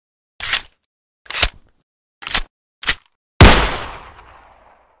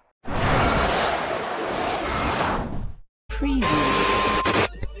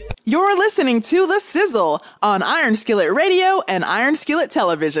You're listening to The Sizzle on Iron Skillet Radio and Iron Skillet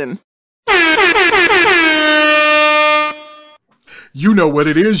Television. You know what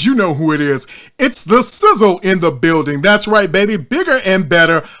it is. You know who it is. It's The Sizzle in the building. That's right, baby. Bigger and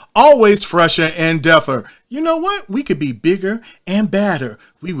better. Always fresher and deafer. You know what? We could be bigger and badder.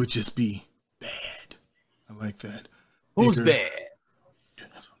 We would just be bad. I like that. Who's bad?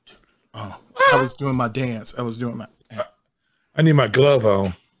 Oh, I was doing my dance. I need my glove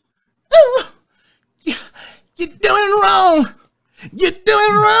on. You're doing wrong. You're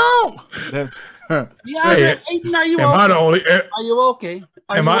doing wrong. That's yeah. Hey, Aiden, are you okay? Are you okay?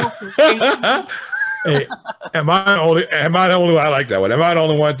 Am I the only one? I like that one. Am I the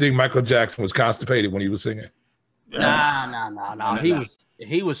only one think Michael Jackson was constipated when he was singing? No.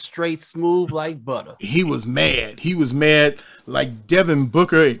 He was straight smooth like butter. He was mad. He was mad like Devin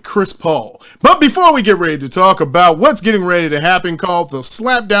Booker and Chris Paul. But before we get ready to talk about what's getting ready to happen, called the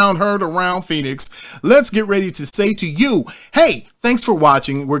slapdown heard around Phoenix, let's get ready to say to you, hey, thanks for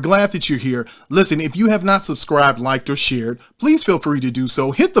watching. We're glad that you're here. Listen, if you have not subscribed, liked, or shared, please feel free to do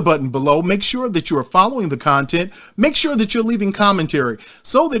so. Hit the button below. Make sure that you are following the content. Make sure that you're leaving commentary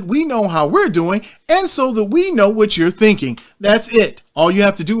so that we know how we're doing and so that we know what you're thinking. That's it. All you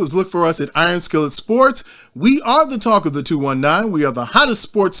have to do is look for us at Iron Skillet Sports. We are the talk of the 219. We are the hottest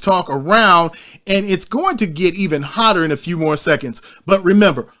sports talk around, and it's going to get even hotter in a few more seconds. But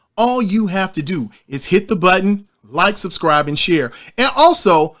remember, all you have to do is hit the button, like, subscribe, and share. And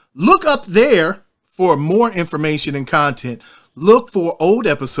also, look up there for more information and content. Look for old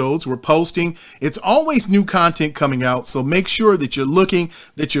episodes we're posting. It's always new content coming out, so make sure that you're looking,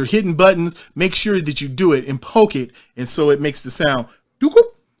 that you're hitting buttons. Make sure that you do it and poke it, and so it makes the sound.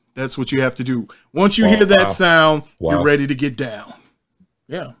 That's what you have to do. Once you hear that sound, you're ready to get down.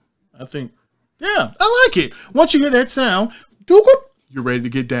 Yeah, I like it. Once you hear that sound, you're ready to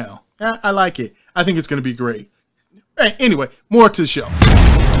get down. I like it. I think it's going to be great. Right, anyway, more to the show.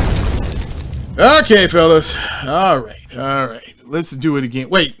 Okay, fellas. All right. Let's do it again.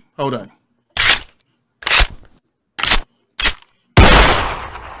 Wait, hold on.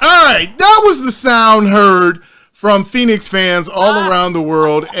 All right, that was the sound heard from Phoenix fans all around the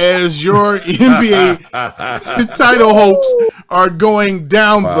world as your NBA title hopes are going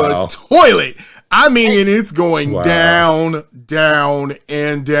down the toilet. I mean, and it's going down,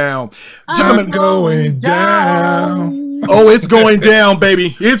 and down. Gentlemen, going down. Oh, it's going down,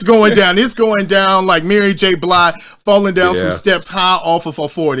 baby. It's going down. It's going down like Mary J. Blige falling down some steps high off of a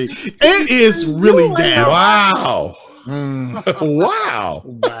 40. It is really down. Wow. Wow,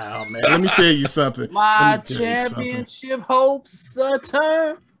 man. Let me tell you something. My championship hopes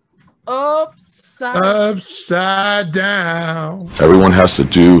turn upside down. Everyone has to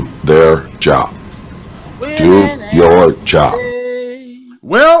do their job. Do your job.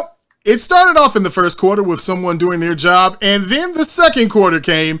 Well, it started off in the first quarter with someone doing their job, and then the second quarter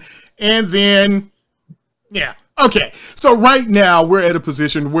came, and then, okay. So right now we're at a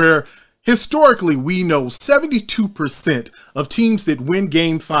position where historically we know 72% of teams that win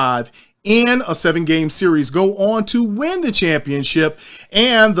Game 5 in a 7-game series go on to win the championship,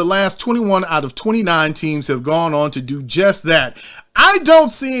 and the last 21 out of 29 teams have gone on to do just that. I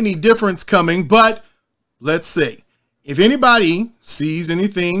don't see any difference coming, but let's see. If anybody sees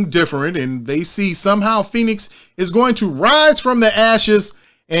anything different and they see somehow Phoenix is going to rise from the ashes,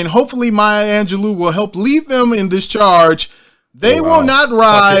 and hopefully Maya Angelou will help lead them in this charge, they will not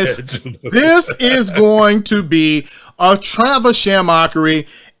rise. This is going to be a Travis Shamockery.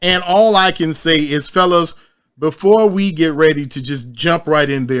 And all I can say is, fellas, before we get ready to just jump right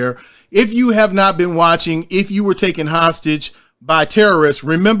in there, if you have not been watching, if you were taken hostage by terrorists,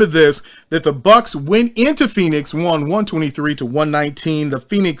 remember this, that the Bucks went into Phoenix, won 123-119. The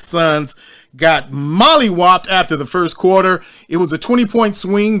Phoenix Suns got mollywopped after the first quarter. It was a 20-point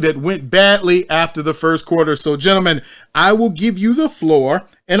swing that went badly after the first quarter. So, gentlemen, I will give you the floor,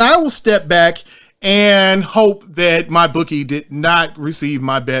 and I will step back and hope that my bookie did not receive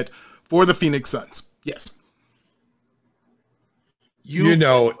my bet for the Phoenix Suns. Yes. You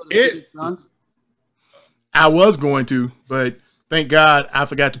know it. I was going to, but thank God I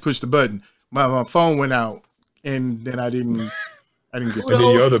forgot to push the button. My phone went out, and then I didn't get and then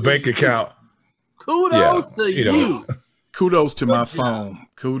your other bank account. Kudos to you. Kudos to my phone.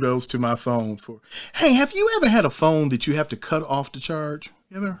 Kudos to my phone for. Hey, have you ever had a phone that you have to cut off to charge?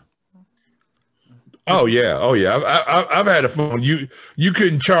 Ever? Oh yeah. I've had a phone. You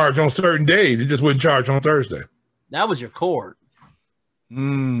couldn't charge on certain days. It just wouldn't charge on Thursday. That was your cord.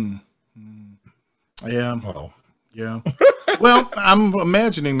 Yeah. Oh. Yeah. Well, I'm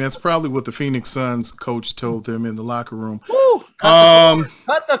imagining that's probably what the Phoenix Suns coach told them in the locker room.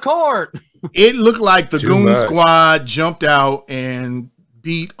 Cut the cord. It looked like the Too Goon much. Squad jumped out and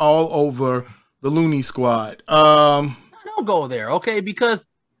beat all over the Looney Squad. Don't go there, okay? Because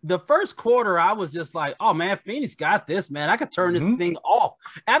the first quarter, I was just like, oh, man, Phoenix got this, man. I could turn this thing off.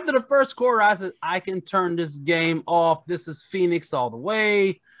 After the first quarter, I said, I can turn this game off. This is Phoenix all the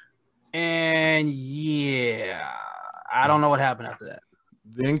way. And, yeah, I don't know what happened after that.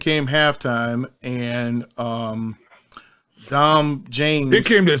 Then came halftime, and Dom James. It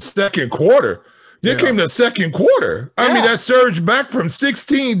came the second quarter. I mean, that surge back from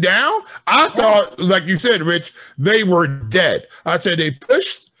 16 down. I thought, like you said, Rich, they were dead. I said they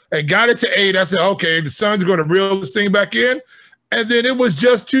pushed and got it to 8. I said, okay, the Suns going to reel this thing back in. And then it was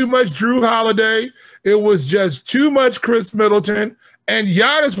just too much Drew Holiday. It was just too much Chris Middleton. And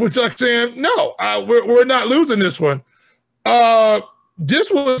Giannis was like saying, no, we're not losing this one.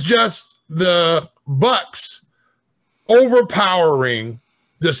 This was just the Bucks overpowering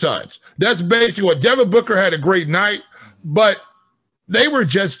the Suns. That's basically what Devin Booker had a great night, but they were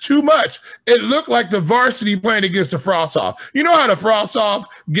just too much. It looked like the varsity playing against the Frost Off. You know how the Frost Off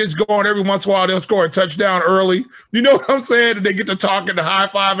gets going every once in a while, they'll score a touchdown early. You know what I'm saying? And they get to talking, the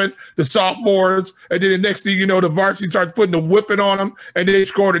high-fiving, the sophomores, and then the next thing you know, the varsity starts putting the whipping on them, and they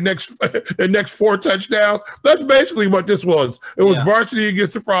score the next 4 touchdowns. That's basically what this was. It was varsity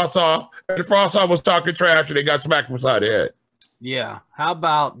against the Frost Off, and the Frost Off was talking trash, and they got smacked beside the head. Yeah. How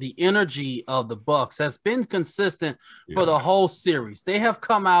about the energy of the Bucks has been consistent for the whole series. They have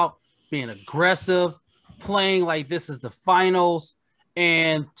come out being aggressive, playing like this is the finals,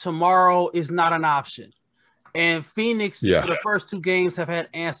 and tomorrow is not an option. And Phoenix, for the first 2 games, have had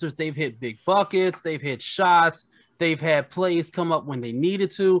answers. They've hit big buckets. They've hit shots. They've had plays come up when they needed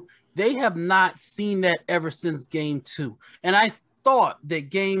to. They have not seen that ever since game 2. And I thought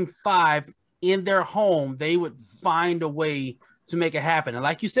that game 5 in their home, they would find a way to make it happen. And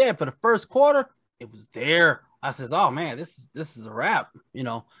like you said, for the first quarter, it was there. I says, oh man, this is a wrap. You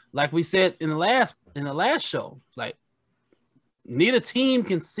know, like we said in the last show, it's like neither team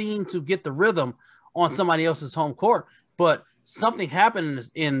can seem to get the rhythm on somebody else's home court. But something happened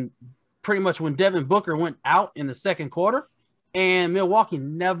in pretty much when Devin Booker went out in the second quarter, and Milwaukee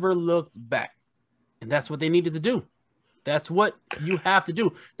never looked back. And that's what they needed to do. That's what you have to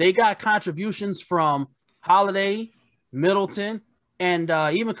do. They got contributions from Holiday, Middleton, and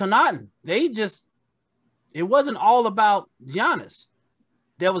even Connaughton. It wasn't all about Giannis.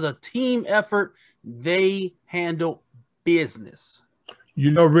 There was a team effort. They handled business.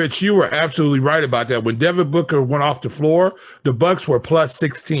 You know, Rich, you were absolutely right about that. When Devin Booker went off the floor, the Bucks were plus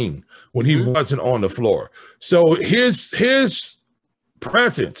 16 when he wasn't on the floor. So his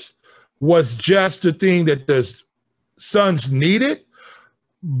presence was just the thing that the Suns needed,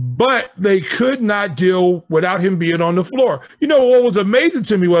 but they could not deal without him being on the floor. You know, what was amazing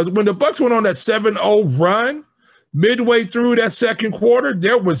to me was when the Bucks went on that 7-0 run, midway through that second quarter,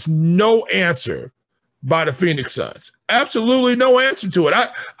 there was no answer by the Phoenix Suns. Absolutely no answer to it.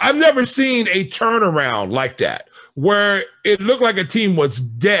 I've never seen a turnaround like that, where it looked like a team was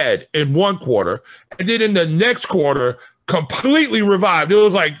dead in one quarter, and then in the next quarter, completely revived. It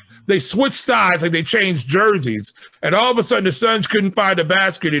was like they switched sides, like they changed jerseys, and all of a sudden the Suns couldn't find the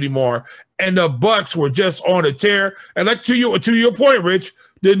basket anymore, and the Bucks were just on a tear. And like to your point, Rich,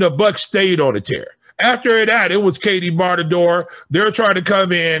 then the Bucks stayed on a tear. After that, it was Katie Bartador. They're trying to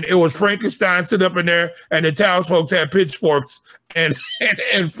come in. It was Frankenstein stood up in there, and the townsfolk had pitchforks and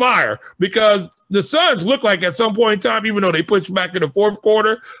fire, because the Suns looked like at some point in time, even though they pushed back in the fourth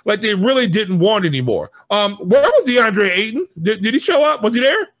quarter, like they really didn't want anymore. Where was DeAndre Ayton? Did he show up? Was he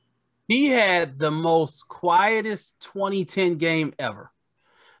there? He had the most quietest 2010 game ever.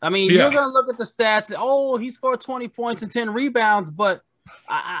 I mean, you're going to look at the stats. Oh, he scored 20 points and 10 rebounds, but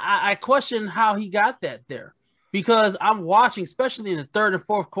I question how he got that there, because I'm watching, especially in the third and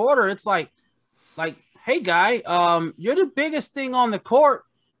fourth quarter. It's like, hey, guy, you're the biggest thing on the court.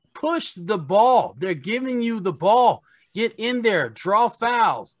 Push the ball. They're giving you the ball. Get in there, draw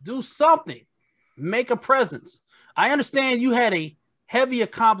fouls, do something, make a presence. I understand you had a heavy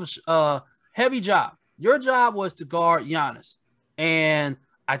job. Your job was to guard Giannis, and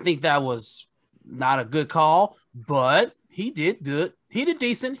I think that was not a good call, but he did good. He did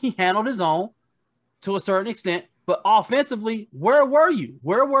decent. He handled his own to a certain extent, but offensively, where were you?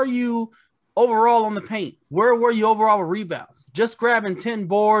 Where were you overall on the paint? Where were you overall with rebounds? Just grabbing 10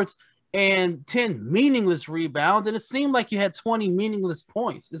 boards and 10 meaningless rebounds, and it seemed like you had 20 meaningless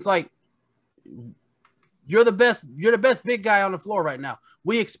points. It's like, you're the best big guy on the floor right now.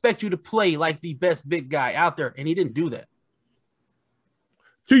 We expect you to play like the best big guy out there, and he didn't do that.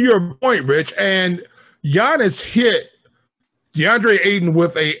 To your point, Rich, and Giannis hit DeAndre Ayton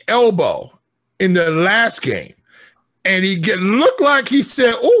with a elbow in the last game. And he looked like he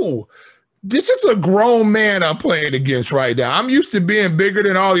said, "Oh, this is a grown man I'm playing against right now. I'm used to being bigger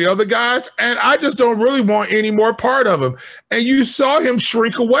than all the other guys, and I just don't really want any more part of him." And you saw him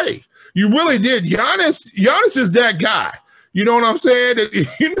shrink away. You really did. Giannis is that guy. You know what I'm saying?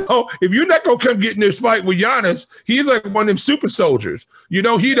 You know, if you're not going to come get in this fight with Giannis, he's like one of them super soldiers. You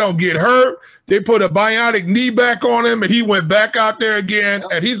know, he don't get hurt. They put a bionic knee back on him, and he went back out there again.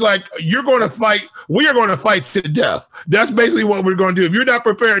 And he's like, "You're going to fight. We are going to fight to the death." That's basically what we're going to do. If you're not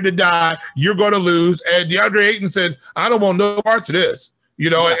prepared to die, you're going to lose. And DeAndre Ayton said, "I don't want no parts of this." You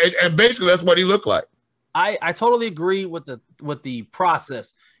know, and basically that's what he looked like. I totally agree with the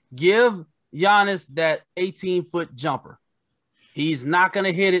process. Give Giannis that 18-foot jumper. He's not going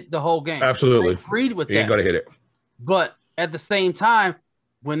to hit it the whole game. Absolutely. I agreed with that. He ain't going to hit it. But at the same time,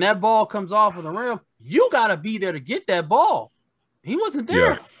 when that ball comes off of the rim, you got to be there to get that ball. He wasn't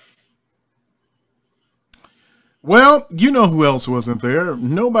there. Yeah. Well, you know who else wasn't there?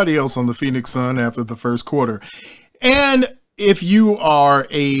 Nobody else on the Phoenix Sun after the first quarter. And if you are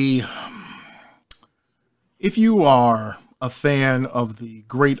a fan of the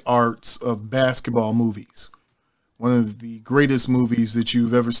great arts of basketball movies, one of the greatest movies that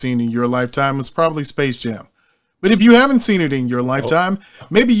you've ever seen in your lifetime is probably Space Jam. But if you haven't seen it in your lifetime,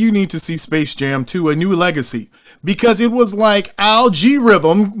 maybe you need to see Space Jam 2, A New Legacy, because it was like Al G.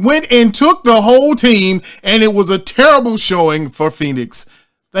 Rhythm went and took the whole team, and it was a terrible showing for Phoenix.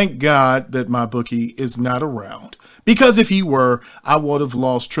 Thank God that my bookie is not around, because if he were, I would have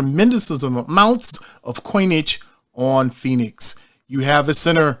lost tremendous amounts of coinage on Phoenix. You have a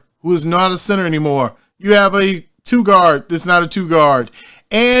center who is not a center anymore. You have a two guard that's not a two guard,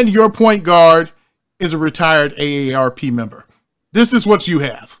 and your point guard is a retired AARP member. This is what you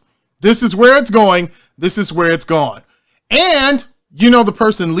have. This is where it's going. This is where it's gone. And you know, the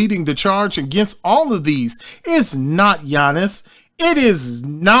person leading the charge against all of these is not Giannis. It is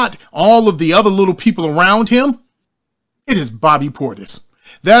not all of the other little people around him. It is Bobby Portis.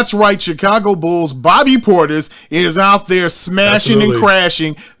 That's right, Chicago Bulls. Bobby Portis is out there smashing and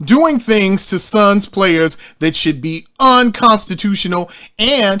crashing, doing things to Suns players that should be unconstitutional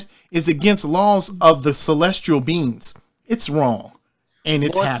and is against laws of the celestial beings. It's wrong, and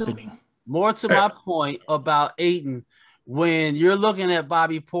it's happening. More to my point about Ayton, when you're looking at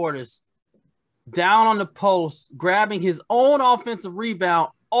Bobby Portis down on the post, grabbing his own offensive rebound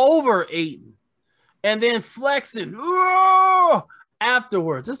over Ayton, and then flexing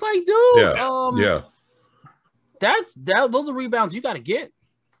afterwards. It's like, dude, those are rebounds you got to get.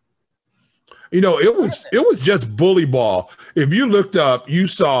 You know, it was just bully ball. If you looked up, you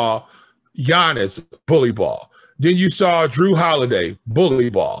saw Giannis bully ball. Then you saw Drew Holiday bully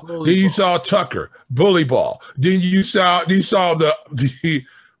ball. Then you saw Tucker bully ball. Then you saw the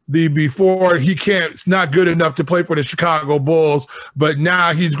before it's not good enough to play for the Chicago Bulls, but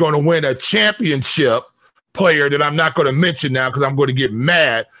now he's going to win a championship player that I'm not going to mention now because I'm going to get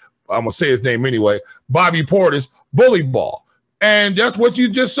mad. I'm going to say his name anyway. Bobby Portis bully ball. And that's what you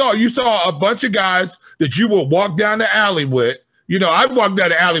just saw. You saw a bunch of guys that you would walk down the alley with. You know, I'd walk down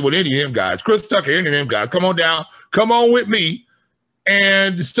the alley with any of them guys. Chris Tucker, any of them guys. Come on down. Come on with me.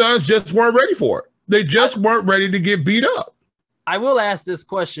 And the Suns just weren't ready for it. They just weren't ready to get beat up. I will ask this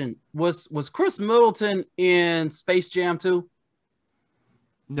question. Was Chris Middleton in Space Jam 2?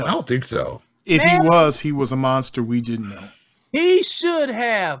 No. I don't think so. If he was a monster we didn't know. He should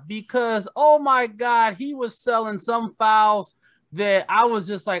have, because, oh, my God, he was selling some fouls that I was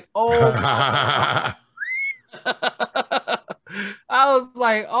just like, oh, I was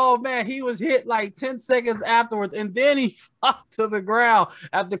like, oh, man, he was hit like 10 seconds afterwards, and then he fell to the ground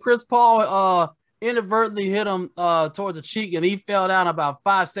after Chris Paul inadvertently hit him towards the cheek, and he fell down about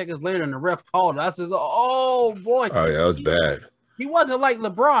 5 seconds later, and the ref called it. I says, oh, boy. Oh, yeah, that was bad. He wasn't like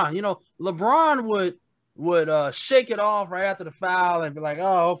LeBron. You know, LeBron would shake it off right after the foul and be like,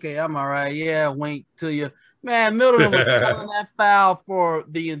 oh, okay, I'm all right. Yeah, wink to you. Man, Middleton was calling that foul for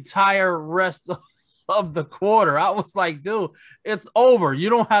the entire rest of the quarter. I was like, dude, it's over. You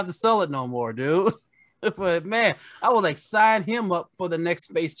don't have to sell it no more, dude. But, man, I would like sign him up for the next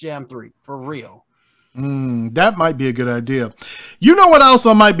Space Jam 3, for real. That might be a good idea. You know what else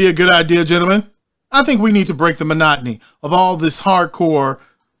might be a good idea, gentlemen? I think we need to break the monotony of all this hardcore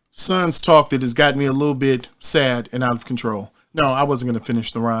Suns talk that has gotten me a little bit sad and out of control. No, I wasn't going to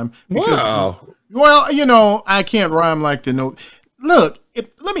finish the rhyme. Because, well, you know, I can't rhyme like the note. Look,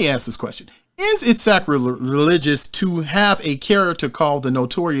 let me ask this question. Is it sacrilegious to have a character called the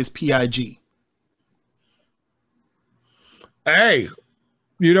Notorious P.I.G.? Hey,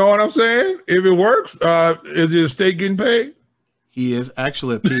 you know what I'm saying? If it works, is the state getting paid? He is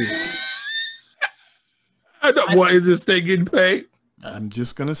actually a pig. What is this thing getting paid? I'm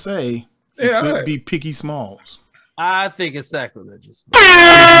just gonna say it could be Piggy Smalls. I think it's sacrilegious.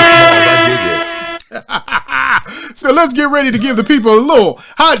 So let's get ready to give the people a little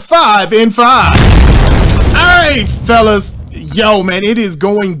hot 5 in 5. All right, fellas. Yo, man, it is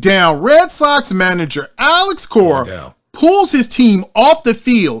going down. Red Sox manager Alex Cora pulls his team off the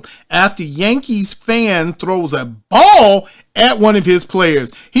field after Yankees fan throws a ball at one of his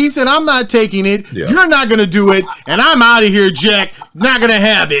players. He said, I'm not taking it. Yeah. You're not going to do it. And I'm out of here, Jack. Not going to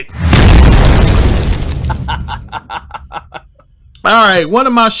have it. All right, one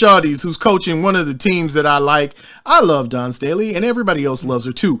of my shawties who's coaching one of the teams that I like. I love Dawn Staley, and everybody else loves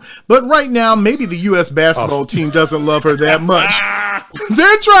her too. But right now, maybe the U.S. basketball team doesn't love her that much.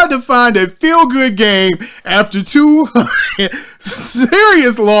 They're trying to find a feel-good game after 2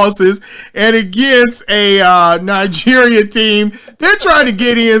 serious losses and against a Nigeria team. They're trying to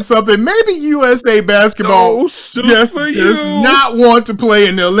get in something. Maybe USA basketball just does not want to play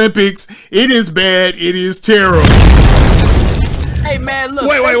in the Olympics. It is bad. It is terrible. Hey man, look.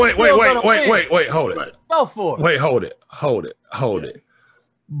 Wait, hold it. Go for it. Wait, hold it.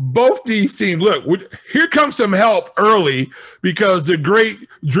 Both these teams, look, here comes some help early because the great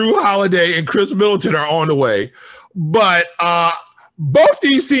Drew Holiday and Chris Middleton are on the way. But both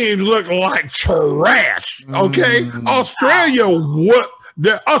these teams look like trash. Okay. Australia whooped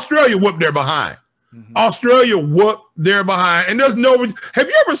their behind. Australia whooped their behind. And there's no reason. Have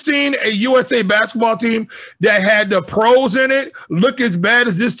you ever seen a USA basketball team that had the pros in it look as bad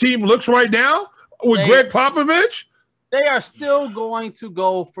as this team looks right now with Greg Popovich? They are still going to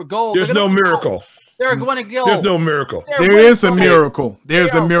go for gold. There's no miracle. They're going to go. There's no miracle. There is a miracle.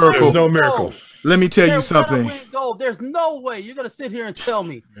 There's a miracle. There's no miracle. Let me tell you something. There's no way you're going to sit here and tell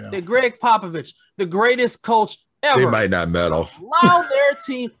me that Greg Popovich, the greatest coach ever, they might not medal. Allow their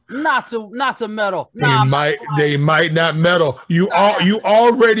team not to medal. They might not medal. You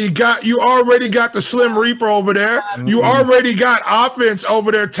already got the Slim Reaper over there. You already got offense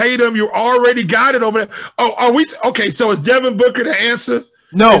over there. Tatum, you already got it over there. Oh, are we okay? So is Devin Booker the answer?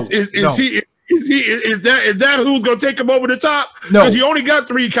 No. Is that who's gonna take him over the top? No, because you only got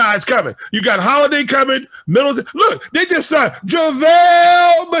 3 guys coming. You got Holiday coming, Middleton. Look, they just signed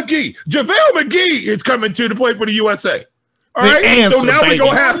JaVale McGee. JaVale McGee is coming to the play for the USA. All right. Answer, so now baby. we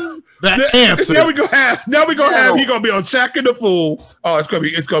gonna have that answer. Now we gonna have. He's gonna be on Shaq and the Fool. Oh, it's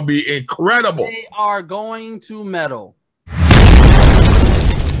gonna be incredible. They are going to medal.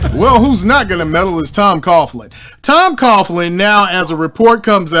 Well, who's not going to medal is Tom Coughlin. Tom Coughlin now, as a report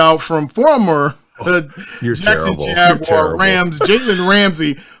comes out from former Jackson Jaguar Rams, Jalen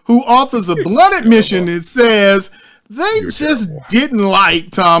Ramsey, who offers a blunt admission and says they didn't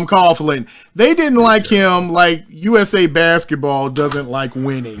like Tom Coughlin. They didn't like him like USA basketball doesn't like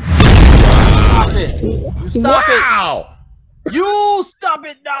winning. Stop it. Wow. You stop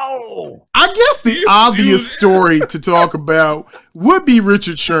it now. I guess the obvious story to talk about would be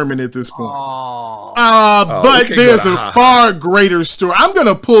Richard Sherman at this point. But there's a far greater story. I'm going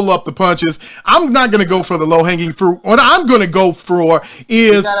to pull up the punches. I'm not going to go for the low-hanging fruit. What I'm going to go for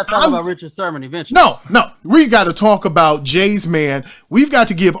is... We got to talk about Richard Sherman eventually. No. We got to talk about Jay's man. We've got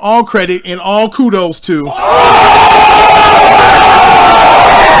to give all credit and all kudos to...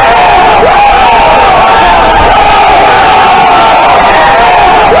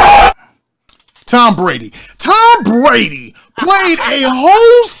 Tom Brady. Tom Brady played a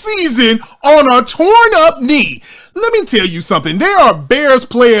whole season on a torn up knee. Let me tell you something. There are Bears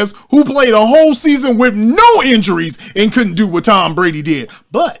players who played a whole season with no injuries and couldn't do what Tom Brady did.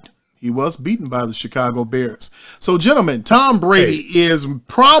 But he was beaten by the Chicago Bears. So, gentlemen, Tom Brady is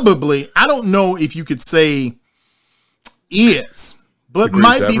probably, I don't know if you could say is, but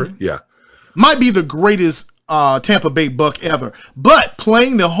might be the greatest Tampa Bay Buck ever. But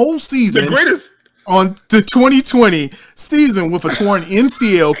playing the whole season. The greatest. On the 2020 season with a torn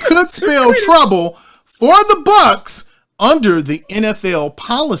MCL could spell trouble for the Bucks under the NFL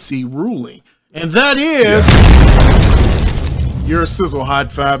policy ruling. And that is your Sizzle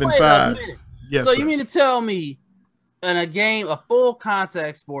Hot 5 and 5. Yes. So you mean to tell me in a game, a full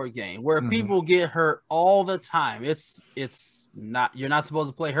contact sport game where people get hurt all the time, it's not, you're not supposed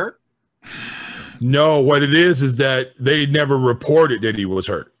to play hurt? No, what it is that they never reported that he was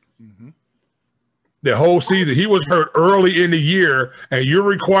hurt. The whole season, he was hurt early in the year, and you're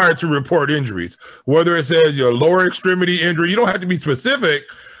required to report injuries. Whether it says your lower extremity injury, you don't have to be specific,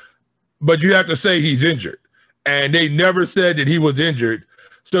 but you have to say he's injured. And they never said that he was injured.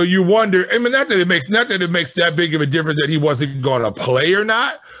 So you wonder, I mean, not that it makes that big of a difference that he wasn't going to play or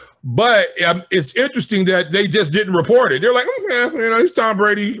not, But it's interesting that they just didn't report it. They're like, okay, it's Tom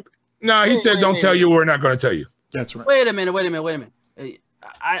Brady. No, he said, don't tell you. We're not going to tell you. That's right. Wait a minute.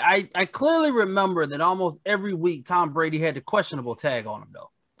 I clearly remember that almost every week Tom Brady had the questionable tag on him, though.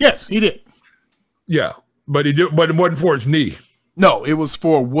 Yes, he did. Yeah, but it wasn't for his knee. No, it was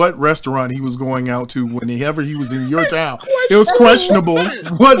for what restaurant he was going out to whenever he was in your town. It was questionable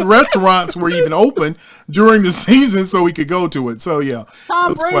what restaurants were even open during the season so he could go to it. So, yeah.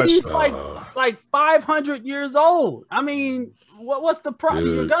 Tom Brady's like 500 years old. I mean, what's the problem?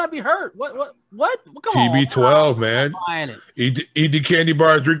 You're going to be hurt. What? Come TB12, man. Eat the candy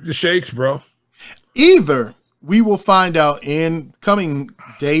bars, drink the shakes, bro. Either we will find out in coming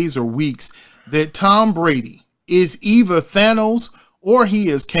days or weeks that Tom Brady is either Thanos or he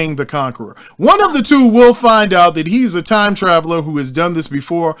is Kang the Conqueror. One of the two will find out that he's a time traveler who has done this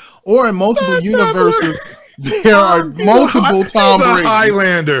before, or in multiple universes, there are multiple Tom Brady.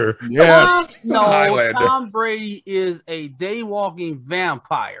 Highlander. Yes. Tom Brady is a day-walking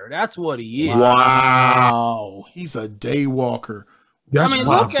vampire. That's what he is. Wow. He's a day walker.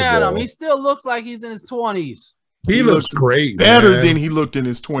 Look at him. He still looks like he's in his 20s. He looks great. Better than he looked in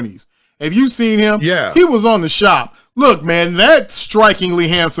his 20s. Have you seen him? Yeah. He was on The Shop. Look, man, that strikingly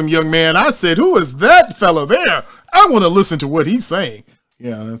handsome young man. I said, who is that fella there? I want to listen to what he's saying.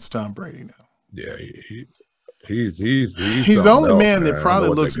 Yeah, that's Tom Brady now. Yeah, he's the only man that probably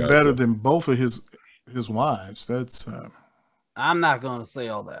looks better than both of his wives. That's I'm not going to say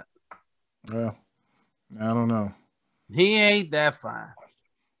all that. Well, I don't know. He ain't that fine.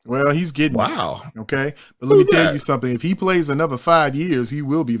 Well, he's getting wow. Okay, but let me tell you something. If he plays another 5 years, he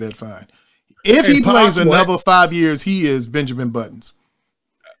will be that fine. If he plays another 5 years, he is Benjamin Buttons.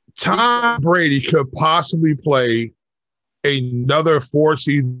 Tom Brady could possibly play another 4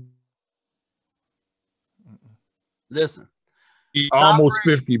 seasons. Listen, he's almost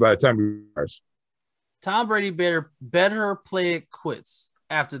 50 by the time he retires. Tom Brady better play it quits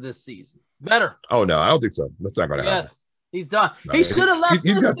after this season. Better. Oh no, I don't think so. That's not going to happen. He's done. No, he should have left.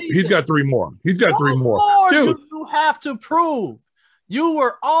 He's got 3 more. He's got 3 more. Dude, you have to prove you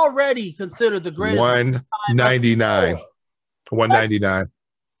were already considered the greatest. 199. 199.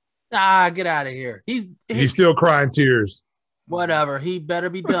 Get out of here. He's still crying tears. Whatever. He better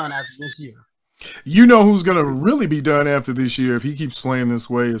be done after this year. You know who's going to really be done after this year if he keeps playing this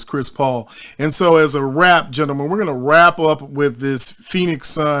way is Chris Paul. And so as a wrap, gentlemen, we're going to wrap up with this Phoenix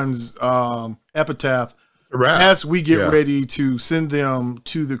Suns epitaph as we get ready to send them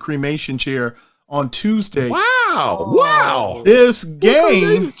to the cremation chair on Tuesday. Wow. This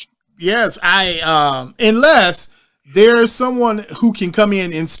game, yes, unless there's someone who can come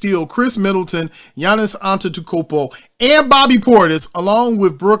in and steal Chris Middleton, Giannis Antetokounmpo, and Bobby Portis, along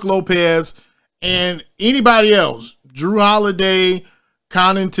with Brooke Lopez and anybody else, Drew Holiday,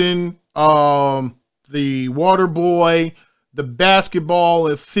 Connaughton, the water boy, the basketball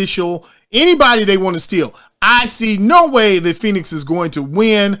official, anybody they want to steal. I see no way that Phoenix is going to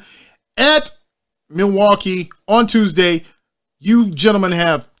win at Milwaukee on Tuesday. You gentlemen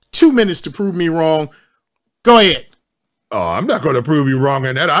have 2 minutes to prove me wrong. Go ahead. Oh, I'm not going to prove you wrong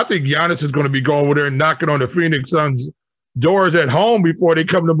in that. I think Giannis is going to be going over there and knocking on the Phoenix Suns doors at home before they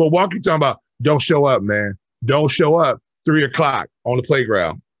come to Milwaukee, talking about, don't show up, man. Don't show up. 3:00 on the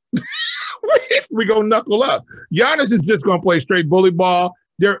playground. We go knuckle up. Giannis is just going to play straight bully ball.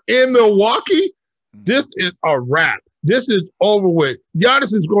 They're in Milwaukee. This is a wrap. This is over with.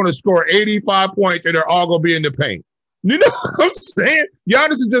 Giannis is going to score 85 points, and they're all going to be in the paint. You know what I'm saying?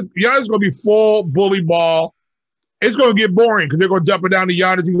 Giannis is going to be full bully ball. It's going to get boring because they're going to dump it down to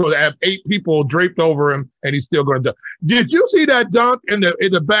Giannis. He's going to have 8 people draped over him, and he's still going to dunk. Did you see that dunk in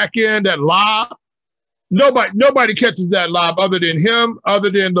the back end, that lob? Nobody catches that lob other than him, other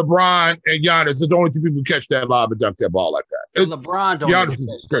than LeBron and Giannis. There's only 2 people who catch that lob and dunk that ball like that. LeBron don't catch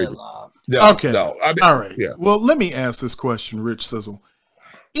that lob. No, okay. No. All right. Yeah. Well, let me ask this question, Rich Sizzle.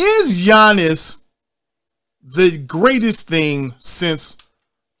 Is Giannis the greatest thing since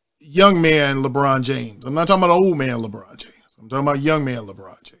young man LeBron James? I'm not talking about old man LeBron James. I'm talking about young man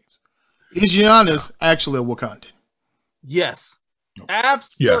LeBron James. Is Giannis actually a Wakandan? Yes.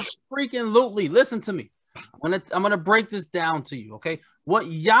 Absolutely. Listen to me. I'm gonna break this down to you, okay? What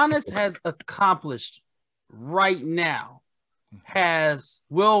Giannis has accomplished right now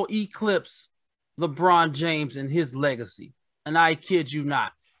will eclipse LeBron James and his legacy. And I kid you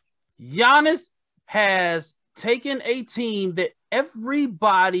not. Giannis has taken a team that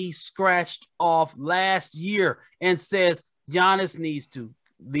everybody scratched off last year and says Giannis needs to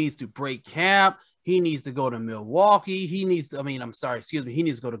break camp. He needs to go to Milwaukee. He needs to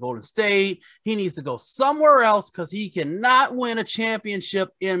go to Golden State. He needs to go somewhere else because he cannot win a championship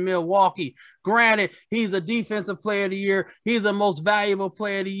in Milwaukee. Granted, he's a defensive player of the year. He's the most valuable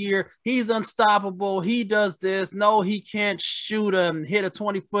player of the year. He's unstoppable. He does this. No, he can't hit a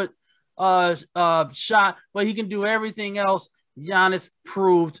 20-foot shot, but he can do everything else. Giannis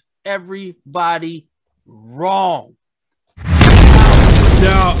proved everybody wrong.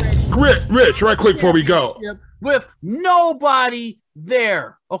 Now, Rich, right quick before we go. With nobody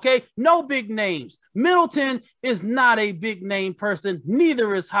there, okay? No big names. Middleton is not a big name person.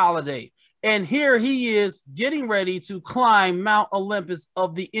 Neither is Holiday. And here he is getting ready to climb Mount Olympus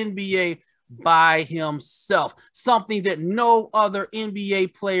of the NBA by himself. Something that no other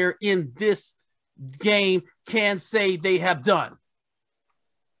NBA player in this game can say they have done.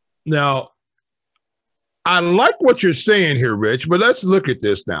 Now, I like what you're saying here, Rich, but let's look at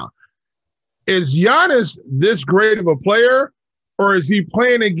this now. Is Giannis this great of a player, or is he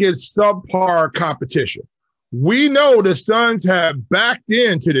playing against subpar competition? We know the Suns have backed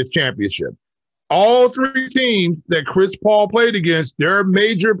into this championship. All three teams that Chris Paul played against, their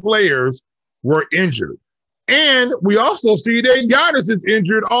major players were injured. And we also see that Giannis is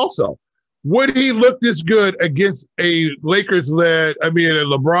injured also. Would he look this good against a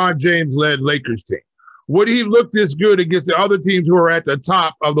LeBron James-led Lakers team? Would he look this good against the other teams who are at the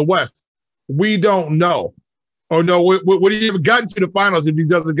top of the West? We don't know. Or no, would he have gotten to the finals if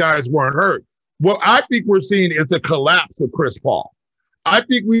these other guys weren't hurt? What I think we're seeing is the collapse of Chris Paul. I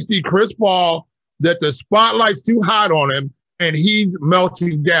think we see Chris Paul that the spotlight's too hot on him and he's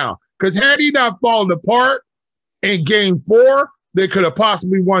melting down. Because had he not fallen apart in game 4, they could have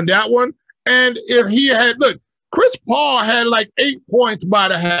possibly won that one. And if he had, Chris Paul had like 8 points by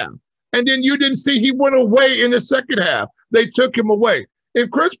the half. And then you didn't see he went away in the second half. They took him away. If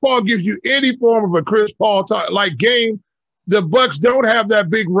Chris Paul gives you any form of a Chris Paul like game, the Bucks don't have that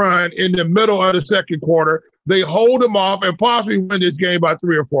big run in the middle of the second quarter. They hold him off and possibly win this game by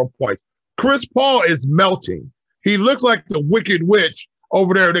 3 or 4 points. Chris Paul is melting. He looks like the Wicked Witch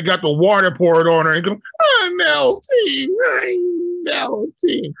over there that got the water poured on her and go, I'm melting.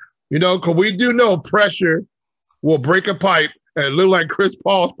 You know, because we do know pressure will break a pipe, and it looks like Chris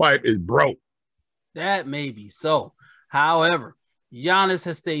Paul's pipe is broke. That may be so. However, Giannis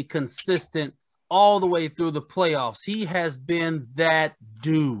has stayed consistent all the way through the playoffs. He has been that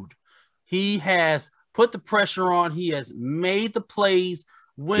dude. He has put the pressure on. He has made the plays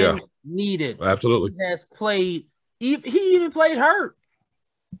when needed. Absolutely. He has played. He even played hurt.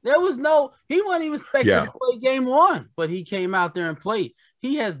 He wasn't even expected to play game 1, but he came out there and played.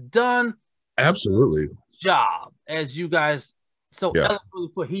 He has done absolutely job, as you guys so eloquently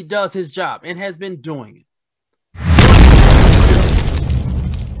put. He does his job and has been doing it.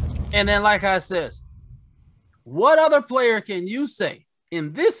 And then, like I says, what other player can you say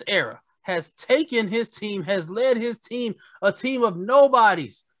in this era has taken his team, has led his team, a team of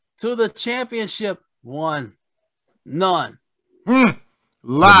nobodies, to the championship? One. None.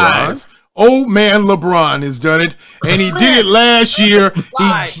 Lies. Old man LeBron has done it, and he did it last year.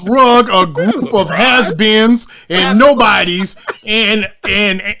 He drug a group of has-beens and nobodies and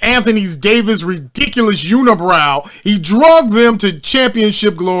Anthony Davis' ridiculous unibrow. He drug them to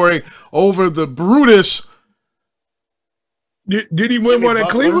championship glory over the brutish. Did he win one at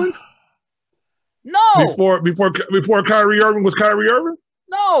Cleveland? No. Before Kyrie Irving was Kyrie Irving?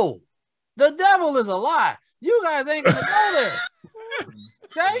 No. The devil is a lie. You guys ain't gonna go there.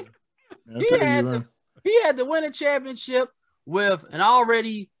 Okay? He had to win a championship with an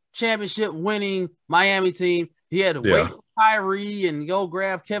already championship winning Miami team. He had to wait for Kyrie and go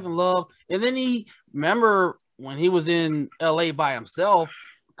grab Kevin Love. And then remember when he was in LA by himself,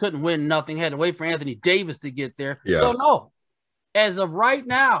 couldn't win nothing, had to wait for Anthony Davis to get there. Yeah. So no, as of right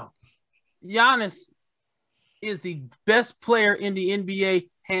now, Giannis is the best player in the NBA,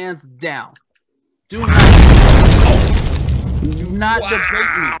 hands down. Do not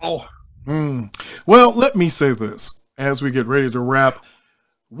debate me. Well, let me say this as we get ready to wrap.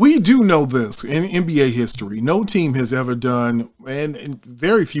 We do know this in NBA history. No team has ever done, and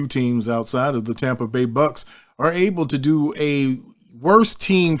very few teams outside of the Tampa Bay Bucks are able to do a worst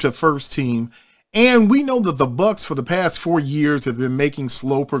team to first team. And we know that the Bucks for the past 4 years have been making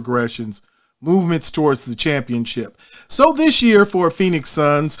slow progressions, movements towards the championship. So this year for Phoenix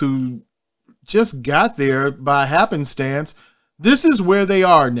Suns, who just got there by happenstance, this is where they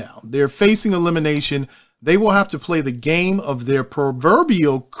are now. They're facing elimination. They will have to play the game of their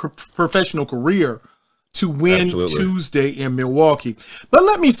proverbial professional career to win Tuesday in Milwaukee. But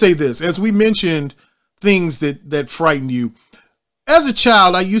let me say this, as we mentioned things that frighten you. As a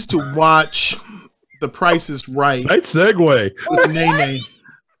child, I used to watch The Price is Right Nice segue. with Nene.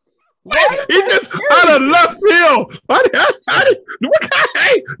 He just out of left field.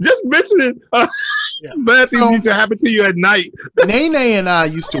 Hey, just mentioning bad things used to happen to you at night. Nene and I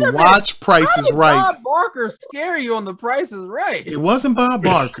used to watch Price is Right. Bob Barker scare you on The Price is Right? It wasn't Bob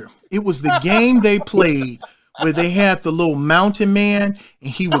Barker. It was the game they played where they had the little mountain man and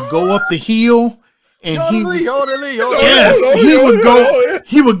he would go up the hill and he would go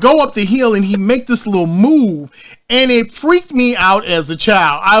up the hill and he'd make this little move, and it freaked me out as a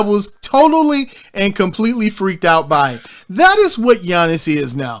child. I was totally and completely freaked out by it. That is what Giannis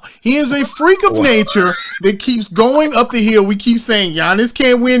is now. He is a freak of nature that keeps going up the hill. We keep saying Giannis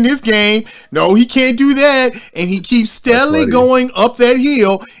can't win this game. No, he can't do that. And he keeps steadily going up that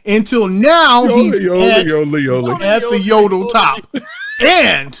hill until now he's at the yodel top.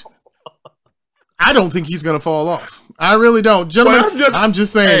 And I don't think he's going to fall off. I really don't. Gentlemen, Well, I'm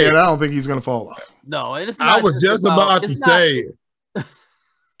just saying that I don't think he's going to fall off. No, it's not. I was just about to say,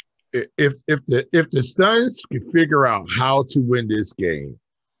 if the Suns can figure out how to win this game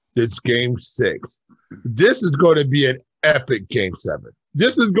 6, this is going to be an epic game 7.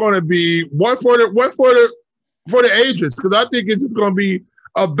 This is going to be one for the ages, because I think it's just going to be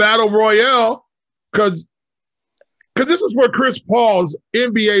a battle royale, because this is where Chris Paul's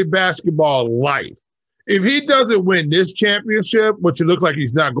NBA basketball life. If he doesn't win this championship, which it looks like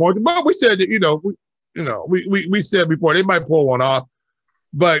he's not going to, but we said that we said before they might pull one off.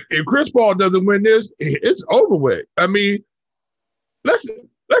 But if Chris Paul doesn't win this, it's over with. I mean, let's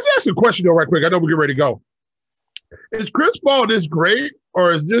ask a question though, right quick. I know we get ready to go. Is Chris Paul this great,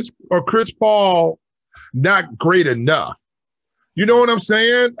 or Chris Paul not great enough? You know what I'm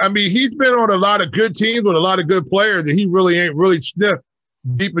saying? I mean, he's been on a lot of good teams with a lot of good players, and he really ain't sniffed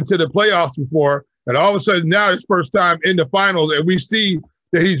deep into the playoffs before. And all of a sudden now it's first time in the finals, and we see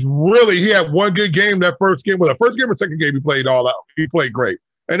that he had one good game that first game. Well, the first game or second game he played all out. He played great.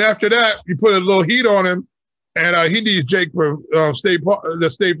 And after that, you put a little heat on him, and he needs Jake from the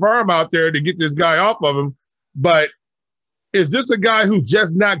State Farm out there to get this guy off of him. But is this a guy who's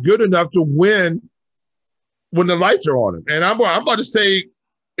just not good enough to win when the lights are on him? And I'm about to say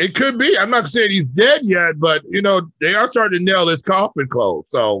it could be. I'm not saying he's dead yet, but, they are starting to nail his coffin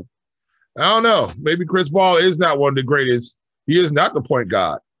close. So, I don't know. Maybe Chris Paul is not one of the greatest. He is not the point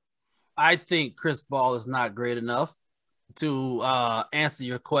guard. I think Chris Paul is not great enough to answer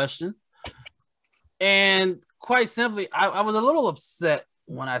your question. And quite simply, I was a little upset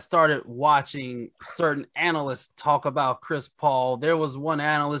when I started watching certain analysts talk about Chris Paul. There was one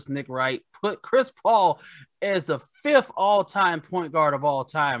analyst, Nick Wright, put Chris Paul as the 5th all-time point guard of all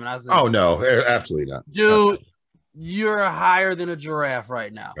time. And I said, oh, no, absolutely not. Dude, you're higher than a giraffe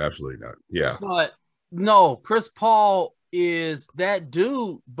right now. Absolutely not. Yeah. But no, Chris Paul is that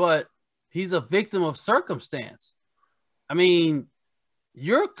dude, but he's a victim of circumstance. I mean,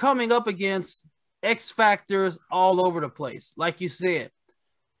 you're coming up against X factors all over the place. Like you said,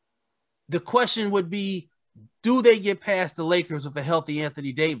 the question would be, do they get past the Lakers with a healthy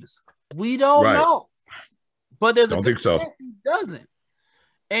Anthony Davis? We don't know. But there's don't think so. He doesn't.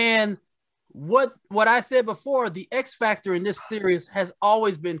 And what I said before, the X factor in this series has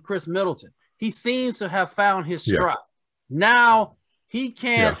always been Chris Middleton. He seems to have found his stride. Now he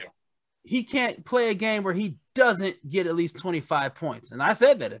can't play a game where he doesn't get at least 25 points. And I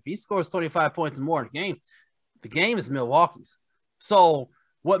said that if he scores 25 points or more in the game is Milwaukee's. So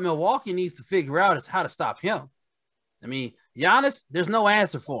what Milwaukee needs to figure out is how to stop him. I mean, Giannis, there's no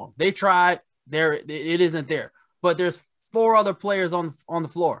answer for him. They tried. It isn't there. But there's 4 other players on the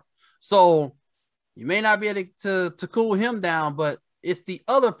floor. So you may not be able to cool him down, but it's the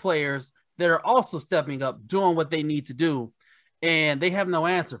other players that are also stepping up, doing what they need to do, and they have no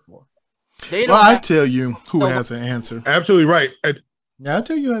answer for. I tell you who has an answer. Absolutely right. Yeah, I'll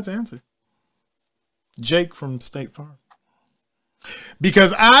tell you who has an answer. Jake from State Farm.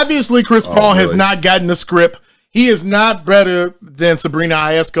 Because obviously Chris Paul has not gotten the script. He is not better than Sabrina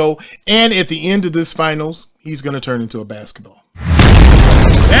Ionescu, and at the end of this finals, he's going to turn into a basketball.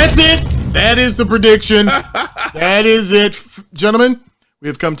 That's it. That is the prediction. That is it, gentlemen. We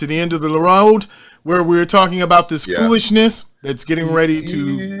have come to the end of the road where we're talking about this foolishness that's getting ready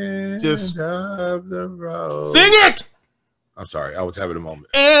to just sing it. I'm sorry, I was having a moment.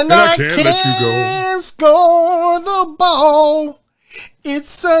 And I can't score the ball.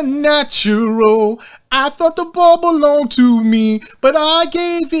 It's a natural. I thought the ball belonged to me, but I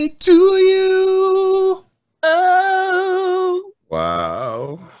gave it to you. Oh.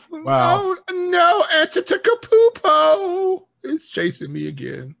 Wow. Wow. No, Antetokounmpo is chasing me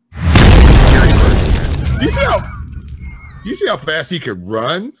again. Do you see how fast he could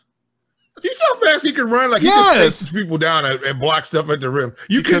run? Do you see how fast he can run? Like he Yes. just chases people down and block stuff at the rim.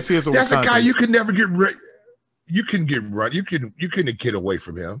 Because he has a that's a Wakanda. guy you can never get rid. You can get run. You couldn't get away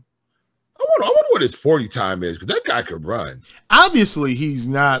from him. I wonder what his 40 time is, because that guy could run. Obviously, he's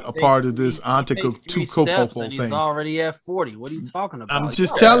not a part of this Antetokounmpo thing. He's already at 40. What are you talking about? I'm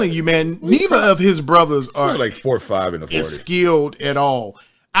just telling you, man. Neither of his brothers are like 4 or 5 in the 40. skilled at all.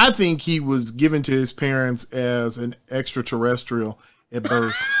 I think he was given to his parents as an extraterrestrial at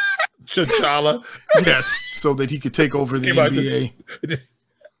birth. T'Challa. Yes, so that he could take over the NBA.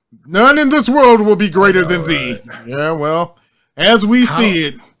 None in this world will be greater than thee. Yeah, well, as we see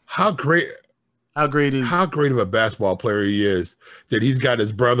it. How great of a basketball player he is that he's got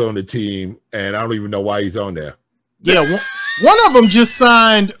his brother on the team, and I don't even know why he's on there. Yeah, one of them just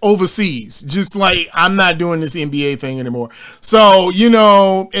signed overseas. Just like, I'm not doing this NBA thing anymore. So,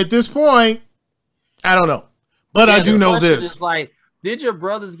 at this point, I don't know. But I do know this. Like, did your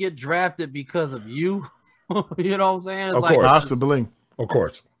brothers get drafted because of you? You know what I'm saying? It's of like, course. Possibly. Of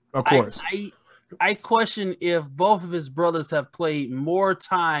course. I question if both of his brothers have played more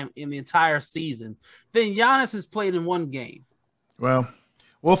time in the entire season than Giannis has played in one game. Well,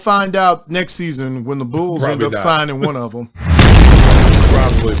 we'll find out next season when the Bulls end up signing one of them.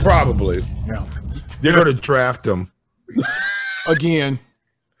 Probably. Yeah. They're going to draft him. Again.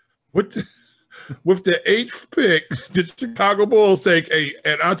 With the 8th pick, the Chicago Bulls take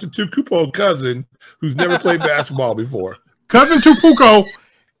an Antetokounmpo cousin who's never played basketball before. Cousin Tupuko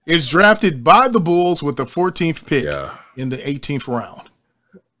is drafted by the Bulls with the 14th pick in the 18th round.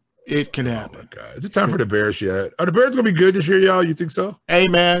 It can happen. Oh, is it time for the Bears yet? Are the Bears going to be good this year, y'all? You think so? Hey,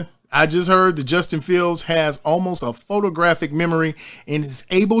 man, I just heard that Justin Fields has almost a photographic memory and is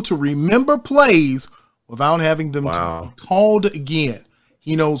able to remember plays without having them to be called again.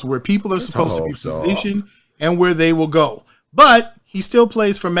 He knows where people are supposed to be positioned and where they will go. But he still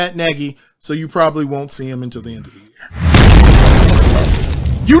plays for Matt Nagy, so you probably won't see him until the end of the year.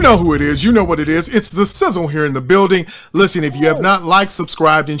 You know who it is. You know what it is. It's the Sizzle here in the building. Listen, if you have not liked,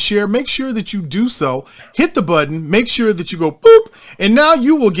 subscribed, and shared, make sure that you do so. Hit the button. Make sure that you go boop. And now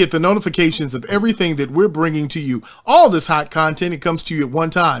you will get the notifications of everything that we're bringing to you. All this hot content, it comes to you at one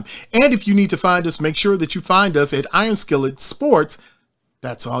time. And if you need to find us, make sure that you find us at Iron Skillet Sports.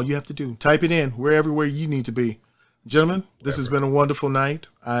 That's all you have to do. Type it in. We're everywhere you need to be. Gentlemen, this has been a wonderful night.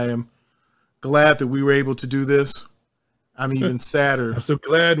 I am glad that we were able to do this. I'm even sadder. I'm so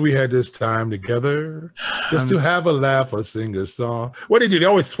glad we had this time together just to have a laugh or sing a song. What do? They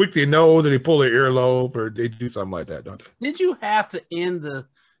always tweak their nose or they pull their earlobe or they do something like that, don't they? Did you have to end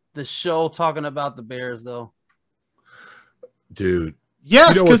the show talking about the Bears, though? Dude.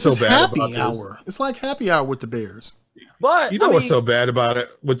 Yes, because it's happy hour. It's like happy hour with the Bears. But what's so bad about it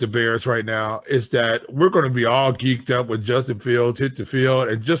with the Bears right now is that we're going to be all geeked up when Justin Fields hits the field.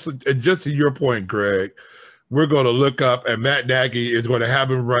 And just to your point, Greg, we're going to look up and Matt Nagy is going to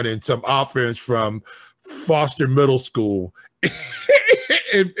have him running some offense from Foster Middle School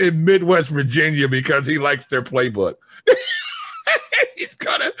in Midwest Virginia because he likes their playbook. He's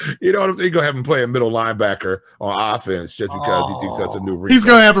gonna, you know what I'm saying? He's gonna have him play a middle linebacker on offense just because he thinks that's a new. He's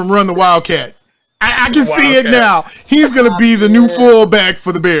gonna have him run the Wildcat. I can see it now. He's gonna be the new fullback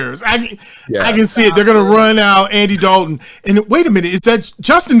for the Bears. I can see it. They're gonna run out Andy Dalton. And wait a minute, is that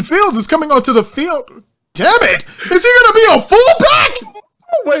Justin Fields is coming onto the field? Damn it! Is he gonna be a fullback?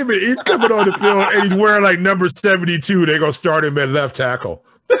 Oh, wait a minute, he's coming on the field and he's wearing like number 72. They're gonna start him at left tackle.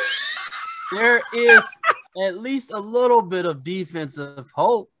 There is at least a little bit of defensive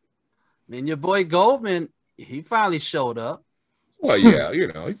hope. I mean, your boy Goldman, he finally showed up. Well, yeah,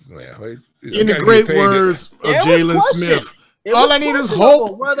 he's in the great words of Jalen Smith. All I need is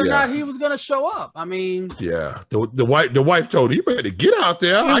hope. Whether or not he was going to show up. I mean, yeah, the wife told him, you better get out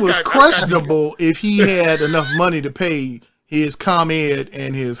there. It was questionable if he had enough money to pay his ComEd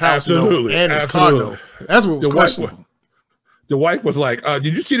and his house note and his condo. That's what was questionable. The wife was like,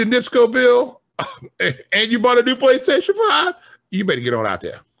 did you see the NIPSCO bill? And you bought a new PlayStation 5? You better get on out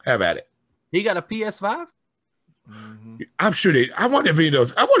there. Have at it. He got a PS5? Mm-hmm. I'm sure I want to be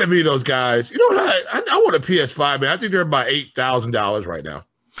those. I want to be those guys. You know what? I want a PS5, man. I think they're about $8,000 right now.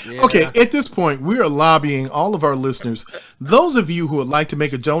 Yeah. Okay, at this point, we are lobbying all of our listeners. Those of you who would like to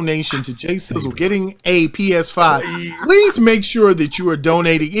make a donation to Jay Sizzle getting a PS5, please make sure that you are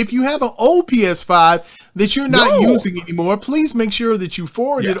donating. If you have an old PS5 that you're not using anymore, please make sure that you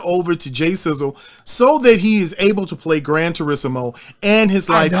forward it over to Jay Sizzle so that he is able to play Gran Turismo and his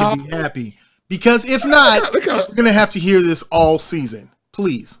life can be happy. Because if not, we're going to have to hear this all season.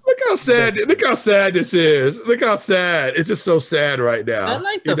 Please. Look how sad this is. Look how sad. It's just so sad right now. I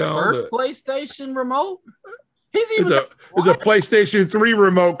like the first PlayStation remote. He's It's a PlayStation 3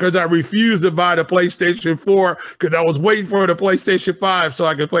 remote because I refused to buy the PlayStation 4 because I was waiting for the PlayStation 5 so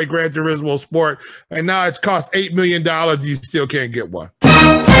I could play Gran Turismo Sport. And now it's cost $8 million. You still can't get one.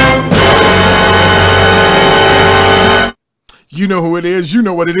 You know who it is. You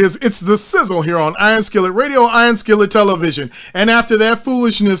know what it is. It's the Sizzle here on Iron Skillet Radio, Iron Skillet Television. And after that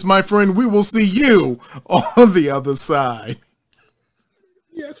foolishness, my friend, we will see you on the other side.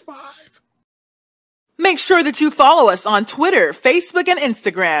 Yes, 5. Make sure that you follow us on Twitter, Facebook, and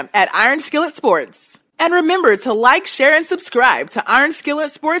Instagram at Iron Skillet Sports. And remember to like, share, and subscribe to Iron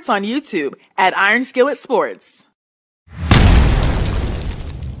Skillet Sports on YouTube at Iron Skillet Sports.